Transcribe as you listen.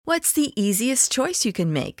What's the easiest choice you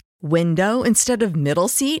can make? Window instead of middle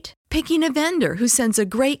seat? Picking a vendor who sends a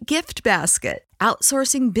great gift basket?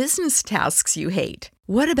 Outsourcing business tasks you hate?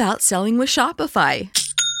 What about selling with Shopify?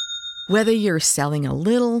 Whether you're selling a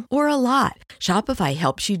little or a lot, Shopify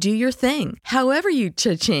helps you do your thing, however you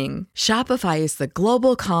cha-ching. Shopify is the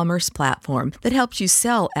global commerce platform that helps you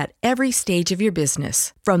sell at every stage of your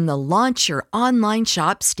business. From the launch your online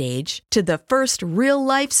shop stage to the first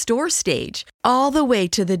real-life store stage, all the way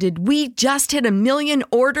to the did we just hit 1 million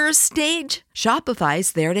orders stage.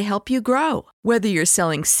 Shopify's there to help you grow. Whether you're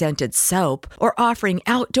selling scented soap or offering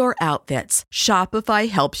outdoor outfits, Shopify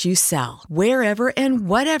helps you sell. Wherever and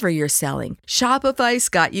whatever you're selling, Shopify's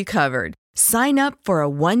got you covered. Sign up for a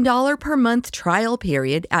 $1 per month trial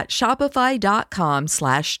period at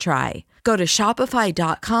shopify.com/try. Go to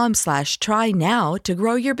shopify.com/try now to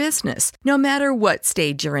grow your business, no matter what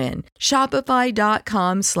stage you're in.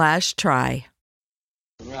 Shopify.com/try.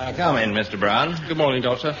 Come in, Mr. Brown. Good morning,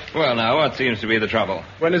 Doctor. Well, now, what seems to be the trouble?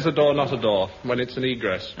 When is a door not a door? When it's an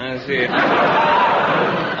egress. I see.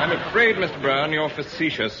 I'm afraid, Mr. Brown, you're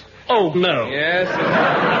facetious. Oh, no. Yes,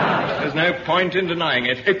 there's no point in denying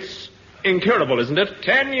it. It's incurable, isn't it?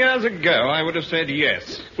 10 years ago, I would have said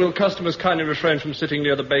yes. Will customers kindly refrain from sitting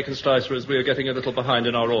near the bacon slicer as we are getting a little behind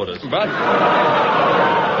in our orders?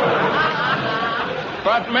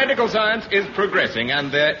 But medical science is progressing,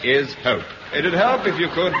 and there is hope. It'd help if you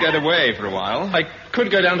could get away for a while. I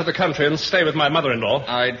could go down to the country and stay with my mother-in-law.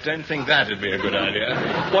 I don't think that'd be a good idea.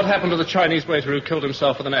 What happened to the Chinese waiter who killed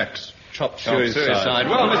himself with an axe? Chopped suicide.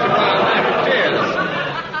 Well, Mr. Brown, there it is.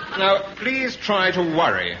 Now, please try to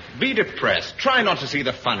worry. Be depressed. Try not to see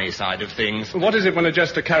the funny side of things. What is it when a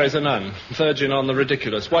jester carries a nun? Virgin on the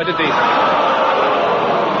ridiculous. Why did the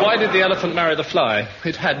elephant marry the fly?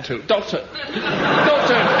 It had to. Doctor,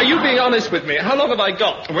 are you being honest with me? How long have I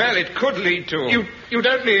got? Well, it could lead to... You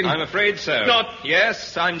don't mean... I'm afraid so. Not...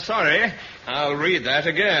 Yes, I'm sorry. I'll read that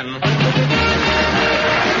again.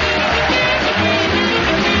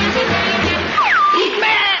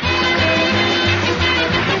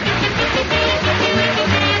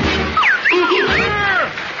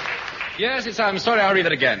 Yes, it's I'm sorry, I'll read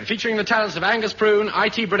it again. Featuring the talents of Angus Prune,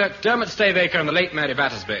 I.T. Burdett, Dermot Stavaker, and the late Mary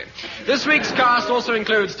Battersby. This week's cast also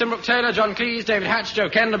includes Tim Brooke Taylor, John Cleese, David Hatch,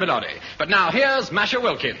 Joe Kendall, Bilotti. But now here's Masha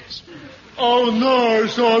Wilkins. Oh, no,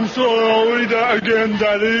 so I'm sorry. I'll read that again,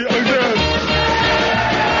 Daddy. Again.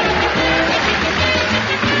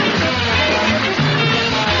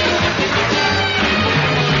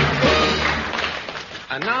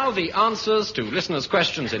 And now the answers to listeners'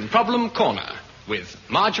 questions in Problem Corner with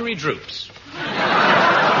Marjorie Droops.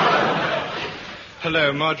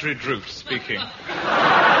 Hello, Marjorie Droops speaking.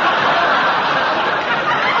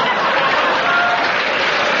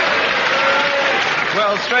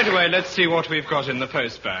 Well, straight away, let's see what we've got in the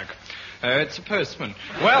post bag. Oh, it's a postman.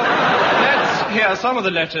 Well, let's hear some of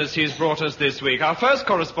the letters he's brought us this week. Our first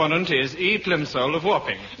correspondent is E. Plimsoll of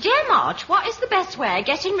Wapping. Dear Marge, what is the best way of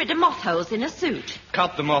getting rid of moth holes in a suit?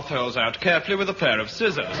 Cut the moth holes out carefully with a pair of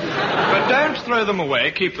scissors. But don't throw them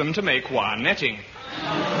away. Keep them to make wire netting.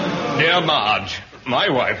 Dear Marge, my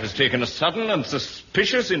wife has taken a sudden and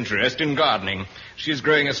suspicious interest in gardening. She's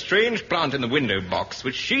growing a strange plant in the window box,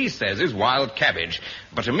 which she says is wild cabbage.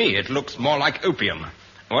 But to me, it looks more like opium.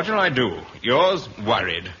 What shall I do? Yours,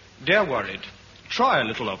 Worried. Dear Worried, try a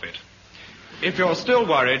little of it. If you're still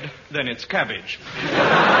worried, then it's cabbage.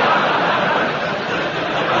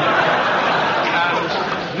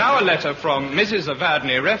 And now a letter from Mrs.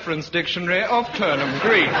 Evadne, Reference Dictionary of Turnham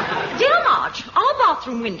Green. Dear Marge, our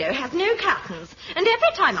bathroom window has no curtains, and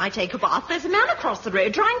every time I take a bath, there's a man across the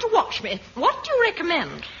road trying to watch me. What do you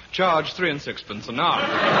recommend? Charge 3 6 an hour.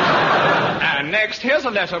 And next, here's a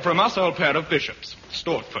letter from us old pair of bishops,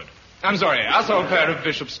 Stortford. I'm sorry, us old pair of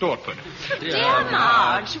Bishop Stortford. Dear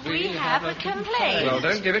Marge, we have a complaint. Well,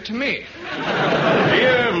 don't give it to me.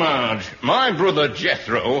 Dear Marge, my brother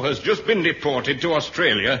Jethro has just been deported to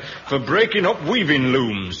Australia for breaking up weaving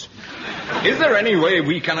looms. Is there any way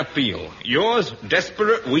we can appeal? Yours,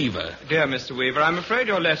 Desperate Weaver. Dear Mr. Weaver, I'm afraid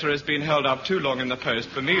your letter has been held up too long in the post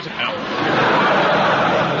for me to help.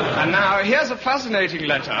 And now, here's a fascinating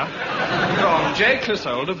letter from J.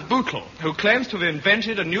 Clissold of Bootle, who claims to have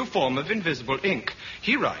invented a new form of invisible ink.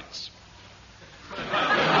 He writes...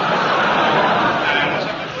 And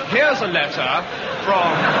here's a letter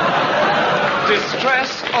from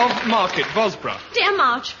Distress of Market Vosborough. Dear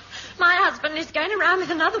Marge, my husband is going around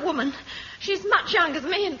with another woman. She's much younger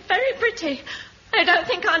than me and very pretty. I don't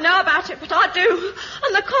think I know about it, but I do.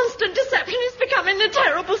 And the constant deception is becoming a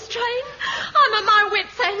terrible strain. I'm at my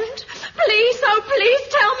wit's end. Please, oh, please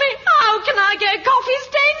tell me, how can I get coffee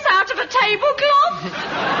stains out of a tablecloth?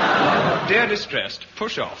 dear distressed,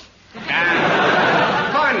 push off.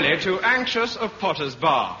 And finally, to Anxious of Potter's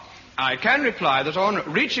Bar. I can reply that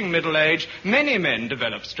on reaching middle age, many men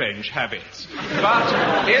develop strange habits.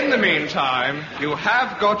 But in the meantime, you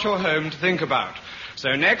have got your home to think about.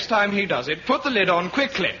 So next time he does it, put the lid on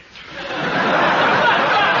quickly.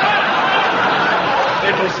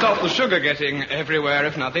 It'll stop the sugar getting everywhere,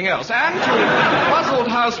 if nothing else. And to puzzled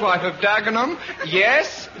housewife of Dagenham,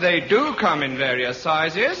 yes, they do come in various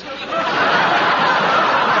sizes.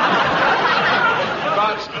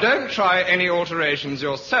 But don't try any alterations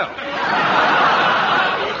yourself.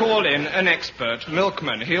 Call in an expert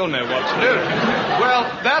milkman. He'll know what to do. Well,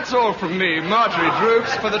 that's all from me, Marjorie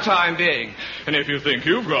Droops, for the time being. And if you think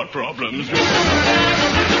you've got problems...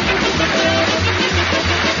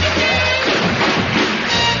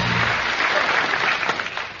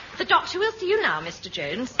 The doctor will see you now, Mr.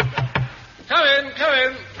 Jones. Come in.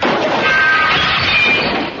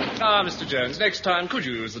 Ah, Mr. Jones, next time, could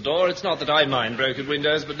you use the door? It's not that I mind broken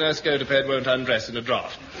windows, but Nurse Godoped won't undress in a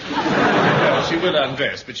draught. Well, she will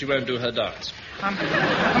undress, but she won't do her dance.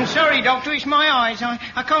 I'm sorry, Doctor, it's my eyes.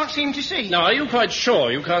 I can't seem to see. Now, are you quite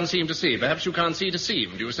sure you can't seem to see? Perhaps you can't see to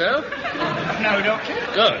seem, do you so? No, Doctor.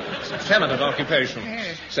 Good. It's a feminine occupation.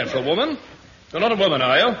 Yes. Except for a woman. You're not a woman,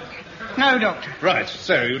 are you? No, Doctor. Right,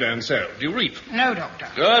 so you don't sew. Do you reap? No, Doctor.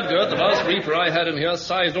 Good. The last reaper I had in here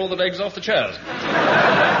sized all the legs off the chairs.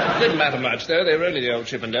 Didn't matter much, though. They were only the old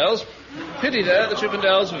Chippendales. Pity, though, the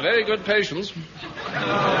Chippendales were very good patients.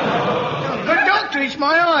 But, Doctor, it's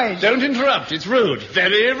my eyes. Don't interrupt. It's rude.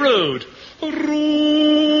 Very rude.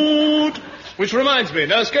 Rude. Which reminds me,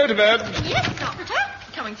 Nurse Godoped. Yes, Doctor.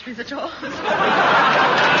 Coming through the door.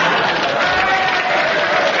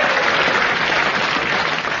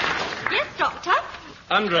 Yes, Doctor.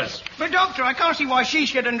 Undress. But, Doctor, I can't see why she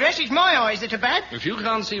should undress. It's my eyes that are bad. If you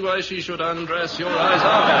can't see why she should undress, your eyes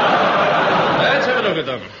are bad. Let's have a look at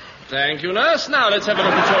them. Thank you, Nurse. Now let's have a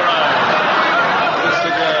look at your eyes.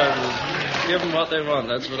 Mr. Jones, give them what they want.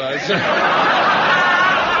 That's what I say.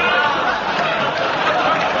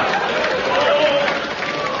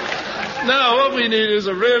 Now, what we need is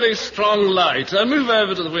a really strong light. Move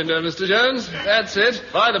over to the window, Mr. Jones. That's it.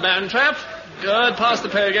 By the man trap. Good. Pass the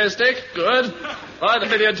pogo stick. Good. By the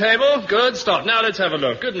billiard table. Good. Stop. Now let's have a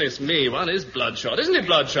look. Goodness me, one is bloodshot. Isn't it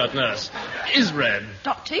bloodshot, Nurse? Is red.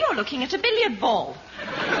 Doctor, you're looking at a billiard ball.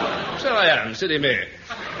 So I am. Silly me.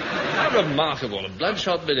 How remarkable. A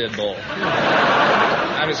bloodshot billiard ball.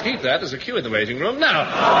 I must keep that as a cue in the waiting room. Now,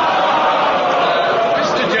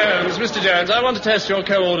 Mr. Jones, I want to test your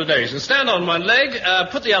coordination. Stand on one leg,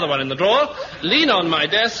 put the other one in the drawer, lean on my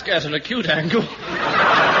desk at an acute angle.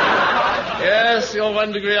 Yes, you're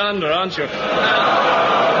 1 degree under, aren't you?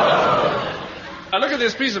 Now look at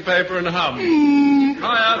this piece of paper and hum.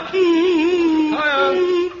 Higher. Higher.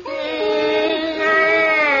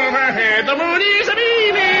 The moon is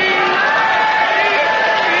a-beaming.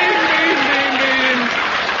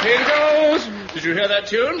 Here it goes. Did you hear that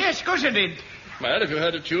tune? Yes, of course I did. Well, if you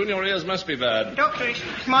heard a tune, your ears must be bad. Doctor, it's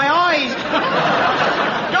my eyes.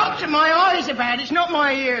 Doctor, my eyes are bad. It's not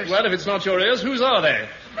my ears. Well, if it's not your ears, whose are they?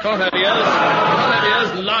 Can't have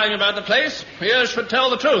ears lying about the place. Ears should tell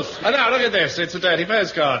the truth. And now, look at this. It's a dirty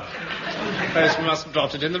postcard. Postman must have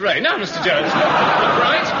dropped it in the rain. Now, Mr. Jones, look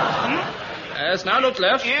right. Yes, now look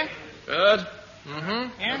left. Yeah? Good. Mm-hmm.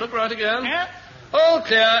 Yeah? Look right again. Yeah? All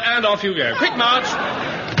clear, and off you go. Quick march.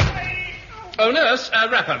 Oh, Nurse,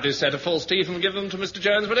 wrap up this set of false teeth and give them to Mr.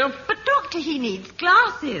 Jones, will you? But, Doctor, he needs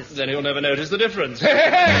glasses. Then he'll never notice the difference. Down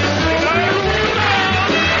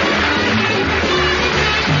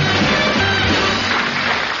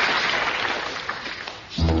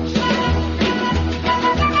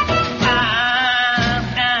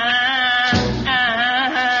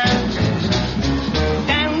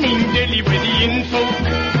in Delhi where the inn folk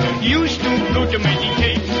used to go to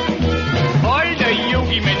meditate. All the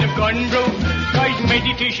yogi men have gone broke.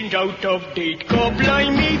 Meditation's out of date. God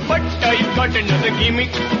blimey, but I've got another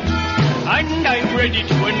gimmick. And I'm ready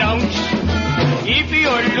to announce. If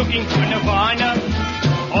you're looking for nirvana,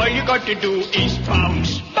 all you got to do is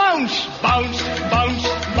bounce. Bounce, bounce, bounce,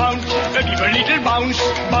 bounce. Give a little bounce,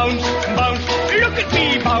 bounce, bounce. Look at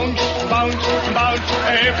me, bounce, bounce, bounce.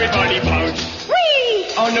 Everybody bounce.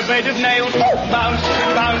 Whee! On a bed of nails, bounce, bounce,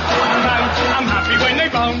 bounce. I'm happy when I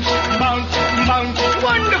bounce, bounce, bounce.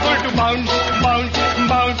 Wonderful to bounce, bounce,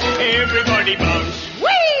 bounce. Everybody bounce.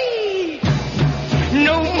 Whee!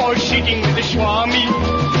 No more sitting with the Swami,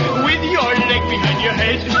 with your leg behind your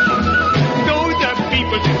head. Though the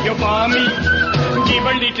people think you're balmy, give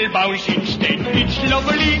a little bounce instead. It's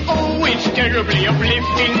lovely, oh, it's terribly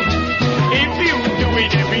uplifting. If you do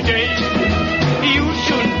it every day, you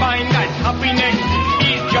soon find that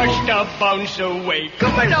just a bounce away.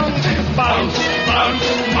 Come along, bounce, bounce,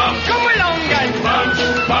 bounce. Come along and bounce,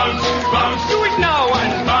 bounce, bounce. Do it now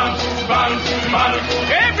and bounce, bounce, bounce.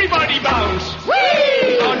 Everybody bounce.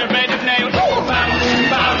 Whee! On a bed of nails. Bounce,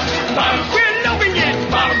 bounce, bounce. We're loving it.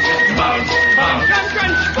 Bounce, bounce, bounce. I'm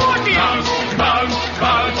transported. Bounce, bounce,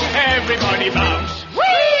 bounce. Everybody bounce.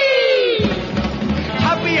 Whee!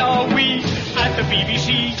 Happy are we at the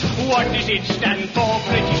BBC. What does it stand for?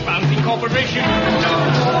 British Bouncing Corporation. No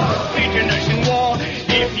more bitterness and war.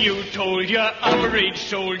 If you told your average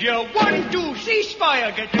soldier, 1, 2,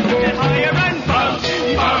 ceasefire, get higher and bounce,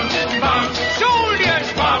 bounce, bounce.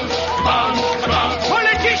 Soldiers, bounce, bounce, bounce.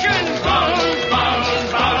 Politicians, bounce,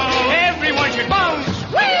 bounce, bounce. Everyone should bounce.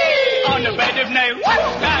 Whee! On a bed of nails.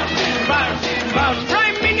 Bounce, bounce, bounce.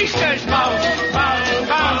 Prime ministers, bounce, bounce,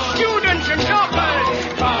 bounce. Students and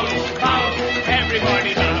doctors, bounce, bounce.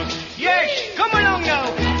 Everybody bounce. Yes, come along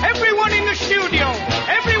now. Everyone in the studio,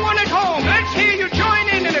 everyone at home, let's hear you join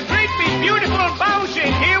in a great big beautiful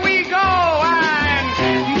bouncing. Here we go.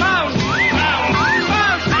 And bounce, bounce,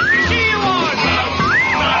 bounce. Let me see you all. Bounce,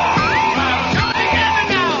 bounce, bounce. Come together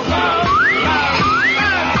now. Bounce, bounce,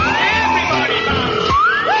 bounce. Everybody bounce.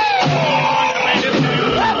 Woo! On the bed of nails.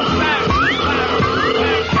 Bounce, bounce, bounce.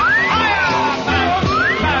 Higher. Bounce,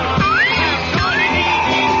 bounce, bounce. On an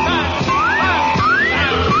evening. Bounce, bounce,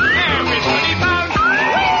 bounce. Everybody bounce.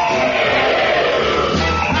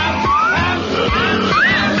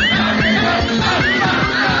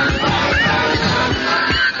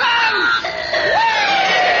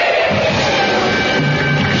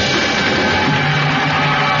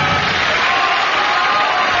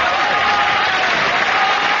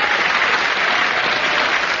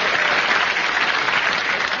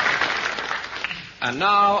 And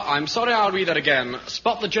now, I'm sorry I'll read that again.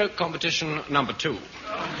 Spot the joke competition number 2.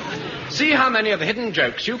 See how many of the hidden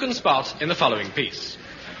jokes you can spot in the following piece.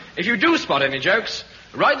 If you do spot any jokes,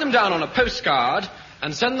 write them down on a postcard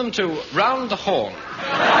and send them to Round the Horn.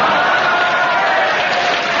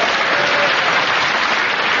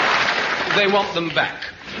 They want them back.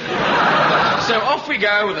 So off we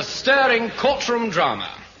go with a stirring courtroom drama.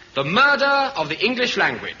 The murder of the English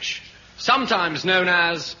language, sometimes known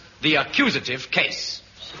as the accusative case.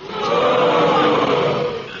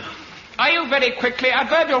 Are you very quickly,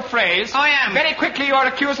 adverbial phrase? I am. Very quickly you are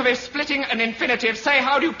accused of splitting an infinitive. Say,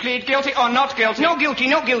 how do you plead, guilty or not guilty? Not guilty,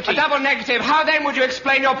 not guilty. A double negative. How then would you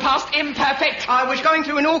explain your past imperfect? I was going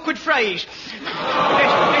through an awkward phrase.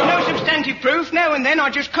 There's no substantive proof. Now and then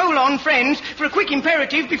I just colon friends for a quick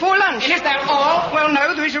imperative before lunch. And is that all? Well,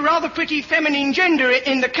 no, there is a rather pretty feminine gender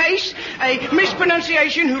in the case. A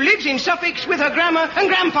mispronunciation who lives in Suffolk with her grandma and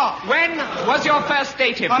grandpa. When was your first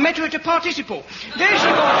dative? I met her at a participle. There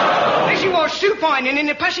she was, supine and in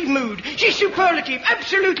a passive mood. She's superlative,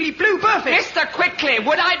 absolutely blue perfect. Mr. Quickly,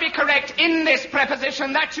 would I be correct in this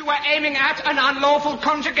preposition that you were aiming at an unlawful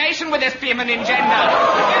conjugation with this feminine gender?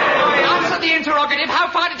 Answer the interrogative. How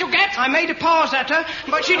far did you get? I made a pause at her,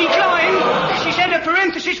 but she declined. She said her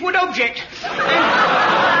parenthesis would object.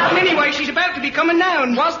 And anyway, she's about to become a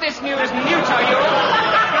noun. Was this news new to you?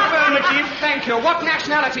 Affirmative. Thank you. What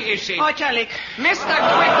nationality is she? Italic. Mr.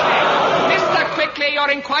 Quickly, you're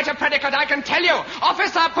in quite a predicate, I can tell you.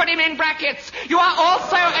 Officer, put him in brackets. You are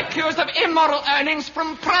also accused of immoral earnings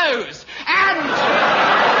from prose. And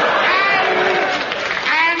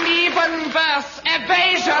even verse,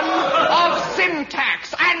 evasion of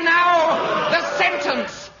syntax. And now, the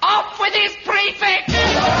sentence. Off with his prefix!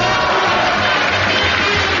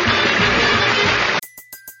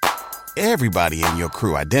 Everybody in your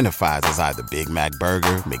crew identifies as either Big Mac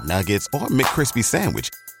Burger, McNuggets, or McCrispy Sandwich.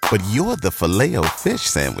 But you're the Filet-O-Fish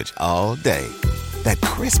Sandwich all day. That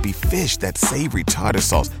crispy fish, that savory tartar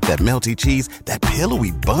sauce, that melty cheese, that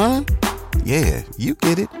pillowy bun. Yeah, you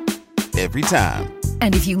get it. Every time.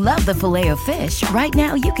 And if you love the Filet-O-Fish, right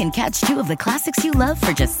now you can catch 2 of the classics you love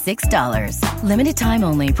for just $6. Limited time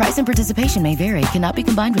only. Price and participation may vary. Cannot be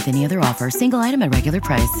combined with any other offer. Single item at regular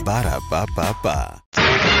price. Ba-da-ba-ba-ba.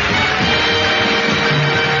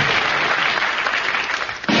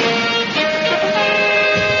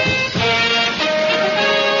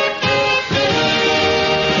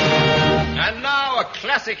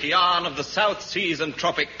 Classic yarn of the South Seas and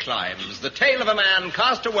tropic climes, the tale of a man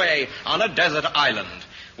cast away on a desert island.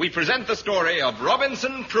 We present the story of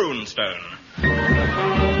Robinson Prunestone.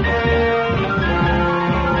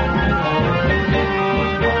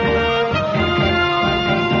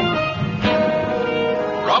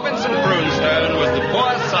 Robinson Prunestone was the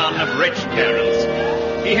poor son of rich parents.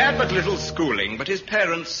 He had but little schooling, but his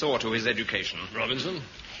parents saw to his education. Robinson?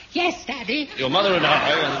 Yes, Daddy. Your mother and I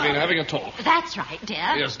have been having a talk. That's right,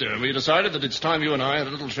 dear. Yes, dear. We decided that it's time you and I had a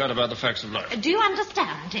little chat about the facts of life. Do you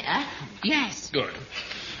understand, dear? Yes. Good.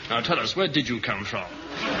 Now tell us, where did you come from?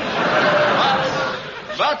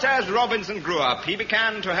 But as Robinson grew up, he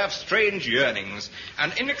began to have strange yearnings,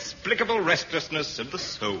 an inexplicable restlessness of the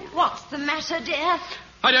soul. What's the matter, dear?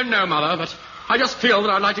 I don't know, Mother, but I just feel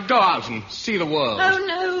that I'd like to go out and see the world. Oh,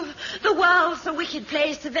 no. The world's a wicked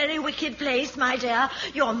place, a very wicked place, my dear.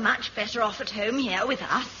 You're much better off at home here with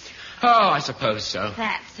us. Oh, I suppose so.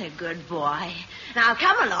 That's a good boy. Now,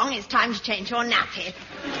 come along. It's time to change your nappy.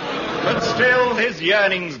 But still, his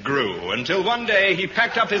yearnings grew, until one day he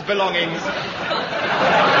packed up his belongings and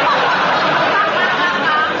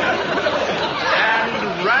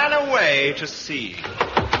ran away to sea.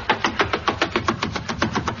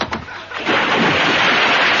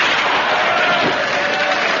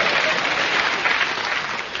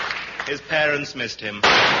 His parents missed him.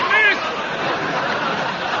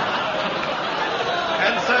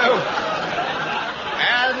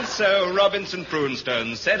 And so Robinson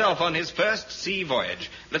Prunestone set off on his first sea voyage,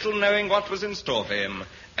 little knowing what was in store for him,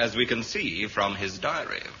 as we can see from his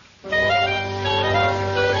diary.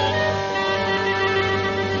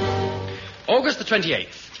 August the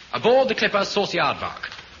 28th. Aboard the clipper Saucy Aardvark.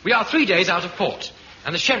 We are 3 days out of port,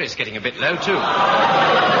 and the sherry's getting a bit low, too.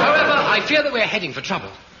 However, I fear that we're heading for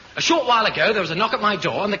trouble. A short while ago, there was a knock at my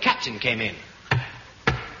door, and the captain came in.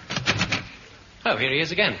 Oh, here he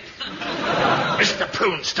is again. Mr.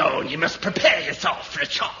 Prunestone, you must prepare yourself for a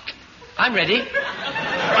shock. I'm ready. Boom!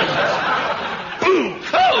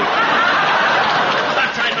 Oh!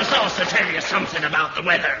 But I must also tell you something about the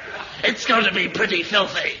weather. It's going to be pretty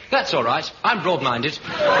filthy. That's all right. I'm broad-minded.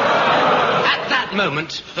 At that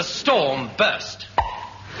moment, the storm burst.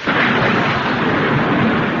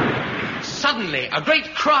 Suddenly, a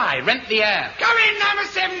great cry rent the air. Come in, number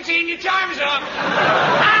 17, your time's up.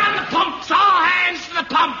 And the pumps, all hands to the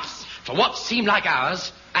pumps. For what seemed like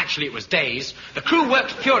hours, actually it was days, the crew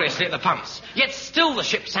worked furiously at the pumps, yet still the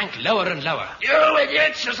ship sank lower and lower. You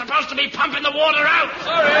idiots, you're supposed to be pumping the water out.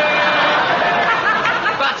 Sorry.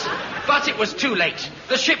 But it was too late.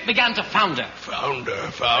 The ship began to founder. Founder.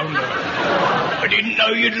 I didn't know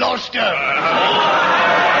you'd lost her.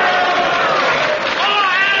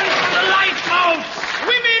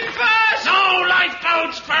 Women first! No,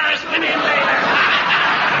 lifeboats first, women later.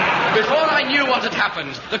 Before I knew what had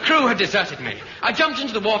happened, the crew had deserted me. I jumped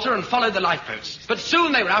into the water and followed the lifeboats, but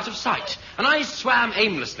soon they were out of sight, and I swam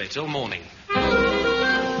aimlessly till morning.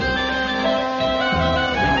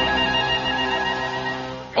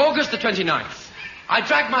 August the 29th. I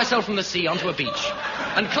dragged myself from the sea onto a beach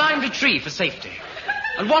and climbed a tree for safety.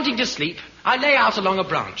 And wanting to sleep, I lay out along a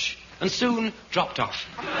branch and soon dropped off.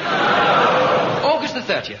 August the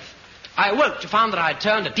 30th. I awoke to find that I had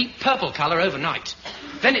turned a deep purple colour overnight.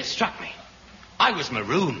 Then it struck me. I was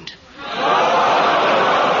marooned.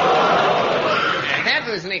 That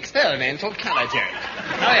was an experimental colour joke.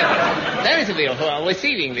 However, those of you who are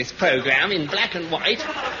receiving this programme in black and white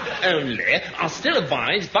only are still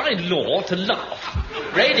advised by law to laugh.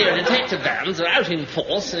 Radio detective vans are out in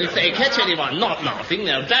force, and if they catch anyone not laughing,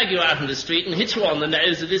 they'll drag you out in the street and hit you on the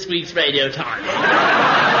nose with this week's Radio Times.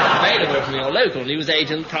 Available from your local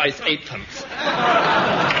newsagent, price 8p.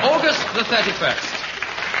 August the 31st.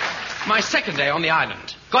 My second day on the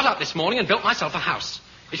island. Got up this morning and built myself a house.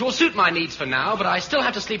 It will suit my needs for now, but I still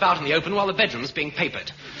have to sleep out in the open while the bedroom's being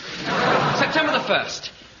papered. September the 1st.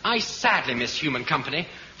 I sadly miss human company,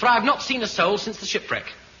 for I have not seen a soul since the shipwreck,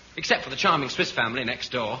 except for the charming Swiss family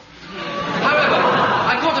next door. However,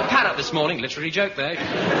 I caught a parrot this morning, literary joke there,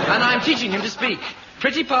 and I'm teaching him to speak.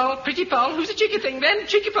 Pretty Poll, who's a cheeky thing then?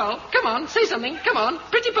 Cheeky Poll, come on, say something, come on,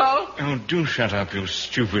 Pretty Poll. Oh, do shut up, you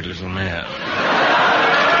stupid little mare.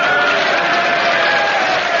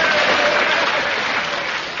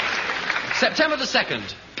 September the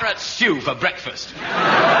 2nd. Parrot stew for breakfast.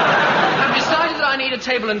 I've decided that I need a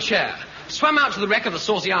table and chair. Swam out to the wreck of the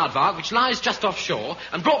Saucy Aardvark, which lies just offshore,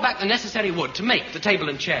 and brought back the necessary wood to make the table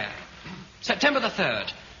and chair. September the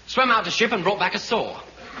 3rd. Swam out to ship and brought back a saw.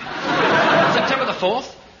 September the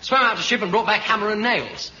 4th. Swam out to ship and brought back hammer and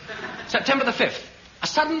nails. September the 5th. A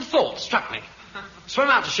sudden thought struck me. Swam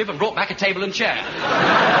out to ship and brought back a table and chair.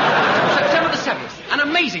 September the 7th. An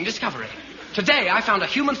amazing discovery. Today I found a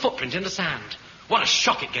human footprint in the sand. What a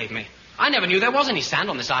shock it gave me. I never knew there was any sand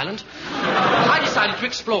on this island. I decided to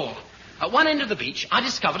explore. At one end of the beach, I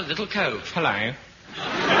discovered a little cove. Hello.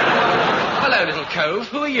 Hello, little cove.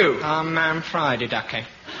 Who are you? I'm Friday, Ducky.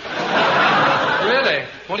 Really?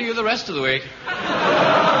 What are you the rest of the week?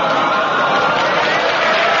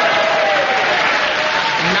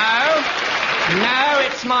 No,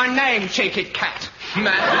 it's That's my name, cheeky cat.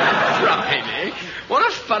 Man Friday. What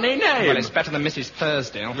a funny name. Well, it's better than Mrs.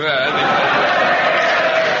 Thursdale.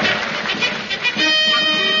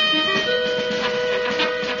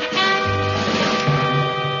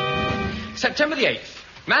 September the 8th.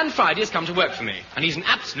 Man Friday has come to work for me, and he's an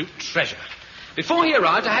absolute treasure. Before he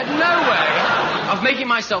arrived, I had no way of making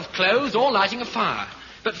myself clothes or lighting a fire.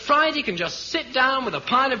 But Friday can just sit down with a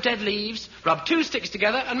pile of dead leaves, rub 2 sticks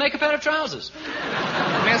together, and make a pair of trousers.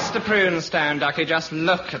 Mr. Prunestone, Ducky, just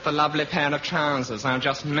look at the lovely pair of trousers I've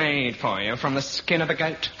just made for you from the skin of a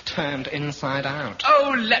goat turned inside out.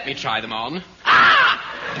 Oh, let me try them on.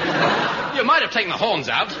 Ah! You might have taken the horns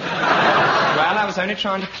out. Well, I was only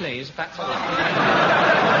trying to please, that's all.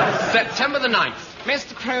 September the 9th.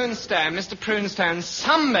 Mr. Prunestone,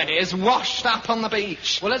 somebody's washed up on the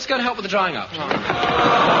beach. Well, let's go and help with the drying up.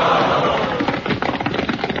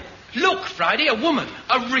 Look, Friday, a woman.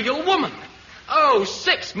 A real woman. Oh,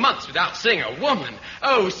 6 months without seeing a woman.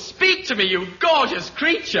 Oh, speak to me, you gorgeous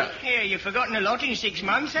creature. Yeah, you've forgotten a lot in 6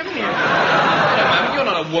 months, haven't you? Wait a moment, you're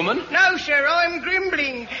not a woman. No, sir, I'm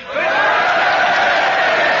Grimbling.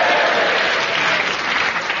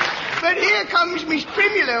 But here comes Miss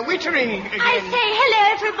Primula Wittering again. I say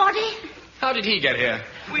hello, everybody. How did he get here?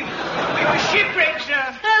 We were shipwrecked,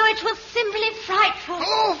 sir. Oh, it was simply frightful.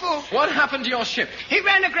 Awful. What happened to your ship? He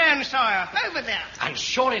ran aground, sire, over there. And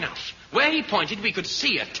sure enough, where he pointed, we could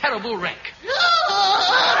see a terrible wreck.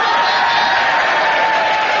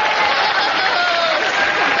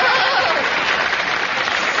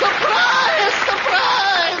 Surprise!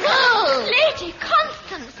 Surprise! Oh! Lady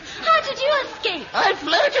Constance, how did you escape? I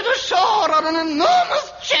floated ashore on an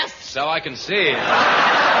enormous chest. So I can see.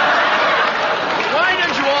 Why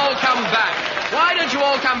don't you all come back? Why don't you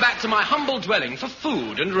all come back to my humble dwelling for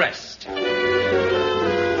food and rest?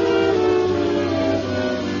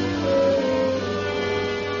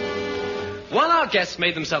 While our guests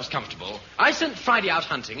made themselves comfortable, I sent Friday out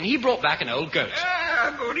hunting, and he brought back an old goat.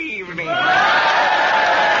 Good evening.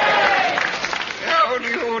 How do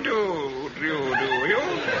you do?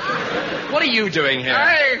 What are you doing here?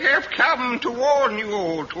 I have come to warn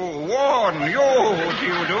you, do you?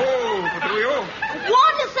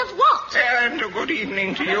 Warn us of what? And good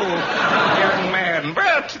evening to you, young man.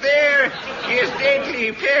 But there is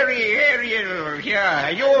deadly Perry Ariel here.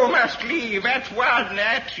 You must leave at one.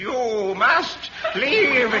 You must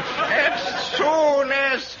leave as soon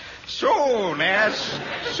as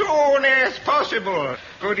possible.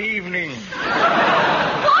 Good evening.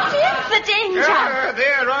 What is the danger?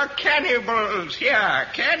 There are cannibals here.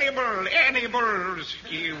 Animals,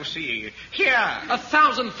 you see. Here.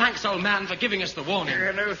 1,000 thanks, old man, for giving us the warning.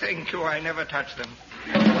 No, thank you. I never touch them.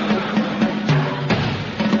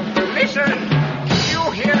 Listen. Do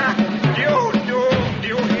you hear? Do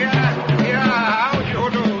you hear? How do you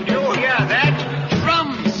do? Do you hear that?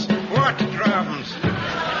 Drums. What drums?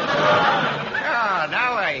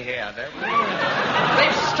 Now I hear them.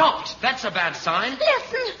 They've stopped. That's a bad sign.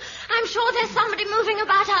 Listen, I'm sure there's somebody moving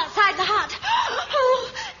about outside the hut. Oh,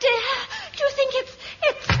 dear. Do you think it's...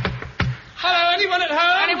 Hello, anyone at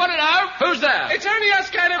home? Anyone at home? Who's there? It's only us,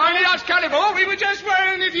 Cannibal. Only us, Cannibal? We were just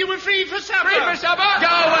wondering if you were free for supper. Free for supper? Go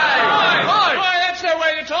away. Why, that's no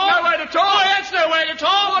way to talk. No way to talk? Why, that's no way to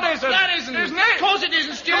talk. What isn't? That isn't. Isn't it? Of course it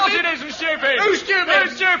isn't, stupid. Of course it isn't, stupid. Who's stupid?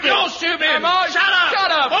 Who's stupid? You're stupid. Am I? Shut up. Shut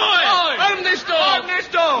up. Oi. Open this door. Open this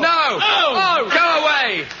door. No. No. Go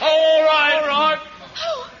away. All right. All right.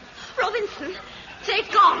 Oh, Robinson, they've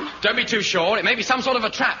gone. Don't be too sure. It may be some sort of a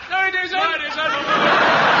trap. No, it isn't. No, it isn't.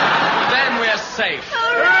 Then we're safe.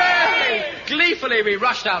 Hooray! Gleefully, we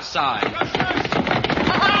rushed outside. I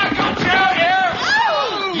got you out here.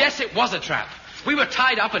 Oh! Yes, it was a trap. We were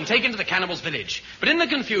tied up and taken to the cannibals' village. But in the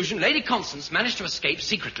confusion, Lady Constance managed to escape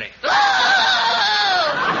secretly. Oh,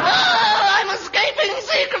 I'm escaping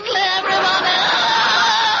secretly, everyone.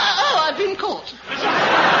 Oh, I've been caught.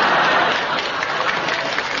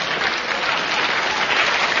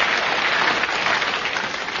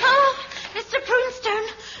 Oh, Mr. Prunestone,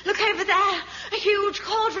 look over there. A huge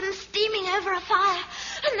cauldron steaming over a fire.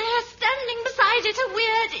 And there, standing beside it, a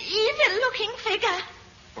weird, evil-looking figure.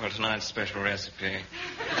 Well, tonight's special recipe is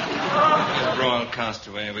broiled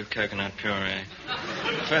castaway with coconut puree.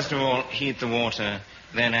 First of all, heat the water,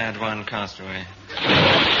 then add 1 castaway.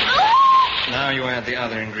 Oh! Now you add the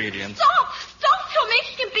other ingredients. Stop! You're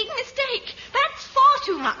making a big mistake. That's far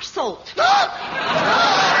too much salt. Stop!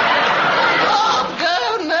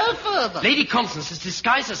 Go no further. Lady Constance has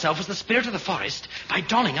disguised herself as the spirit of the forest by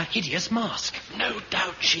donning a hideous mask. No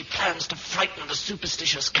doubt she plans to frighten the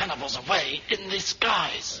superstitious cannibals away in this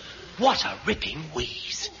guise. What a ripping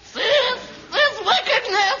wheeze. This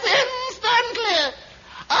wickedness instantly.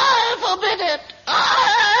 I forbid it. I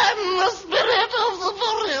am the spirit of the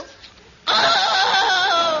forest.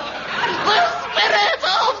 Oh, the spirit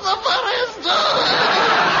of the forest.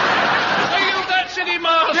 Are you that city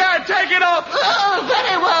mouse? Yeah, take it up. Oh,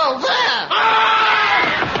 very well, there.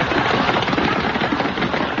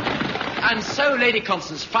 And so Lady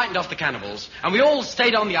Constance frightened off the cannibals, and we all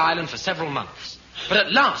stayed on the island for several months. But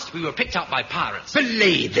at last we were picked up by pirates.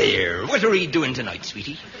 Belay there. What are we doing tonight,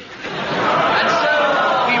 sweetie? And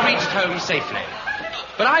so we reached home safely.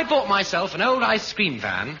 But I bought myself an old ice cream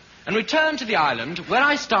van and returned to the island, where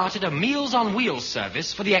I started a Meals on Wheels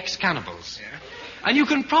service for the ex-cannibals. Yeah. And you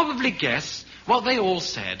can probably guess what they all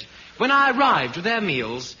said when I arrived with their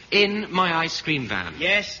meals in my ice cream van.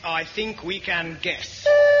 Yes, I think we can guess.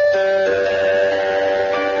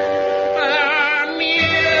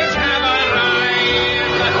 Meals have arrived.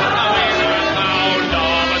 The sound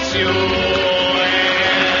of a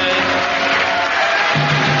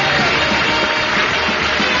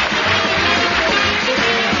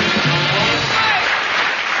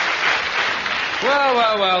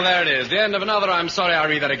Well, there it is. The end of another I'm Sorry I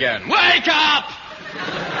Read That Again. Wake up!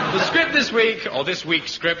 The script this week, or this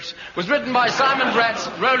week's script, was written by Simon Brett,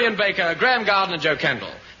 Rowley Baker, Graham Garden and Joe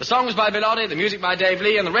Kendall. The songs by Bilotti, the music by Dave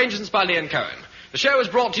Lee, and the arrangements by Lee and Cohen. The show was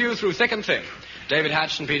brought to you through thick and thin. David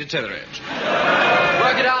Hatch and Peter Titheridge.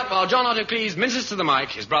 Work it out while John Ottercleese minces to the mic,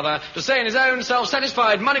 his brother, to say in his own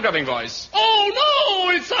self-satisfied, money-grubbing voice, Oh, no,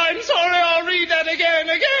 it's I'm sorry, I'll read that again,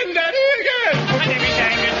 Daddy, again. And every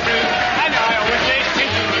time it's true, and I always say,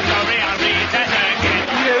 I'm sorry, I'll read that again.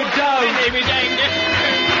 You don't. And every time it's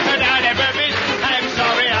true, and I never miss, I'm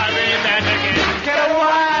sorry, I'll read that again. Get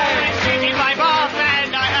away! I'm singing my bath,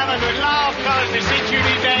 and I have a good laugh, cause the century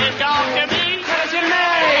named after me. What's your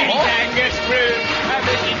name? Angus Brew, and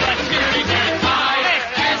this is what century named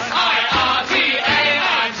I-S-I-R-T-A.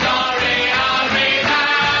 I'm sorry, I'll read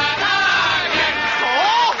that again.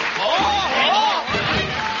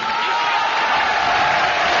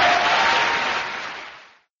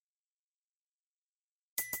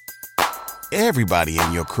 Everybody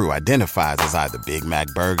in your crew identifies as either Big Mac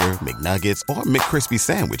Burger, McNuggets, or McCrispy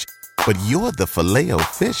Sandwich. But you're the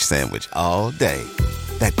Filet-O-Fish Sandwich all day.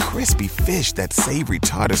 That crispy fish, that savory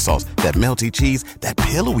tartar sauce, that melty cheese, that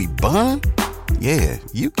pillowy bun. Yeah,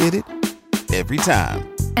 you get it. Every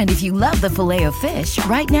time. And if you love the Filet-O-Fish,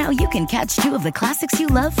 right now you can catch two of the classics you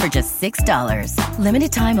love for just $6.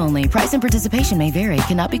 Limited time only. Price and participation may vary.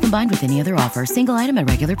 Cannot be combined with any other offer. Single item at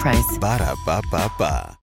regular price. Ba-da-ba-ba-ba.